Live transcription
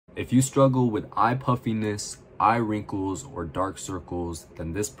If you struggle with eye puffiness, eye wrinkles, or dark circles,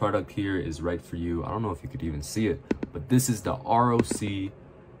 then this product here is right for you. I don't know if you could even see it, but this is the RoC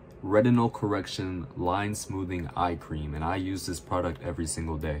Retinol Correxion Line Smoothing Eye Cream, and I use this product every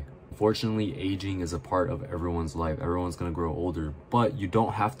single day. Unfortunately, aging is a part of everyone's life. Everyone's gonna grow older, but you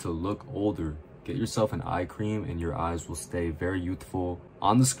don't have to look older. Get yourself an eye cream and your eyes will stay very youthful.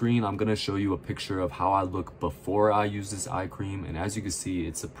 On the screen, I'm gonna show you a picture of how I look before I use this eye cream, and as you can see,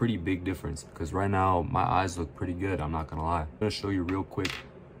 it's a pretty big difference because right now my eyes look pretty good, I'm not gonna lie. I'm gonna show you real quick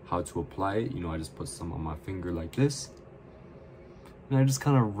how to apply it. You know, I just put some on my finger like this, and I just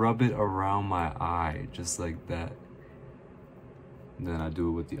kind of rub it around my eye, just like that. And then I do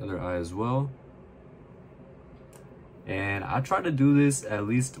it with the other eye as well. And I try to do this at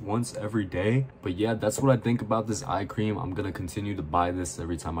least once every day. But yeah, that's what I think about this eye cream. I'm gonna continue to buy this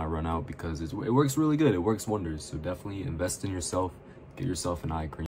every time I run out because it works really good. It works wonders. So definitely invest in yourself. Get yourself an eye cream.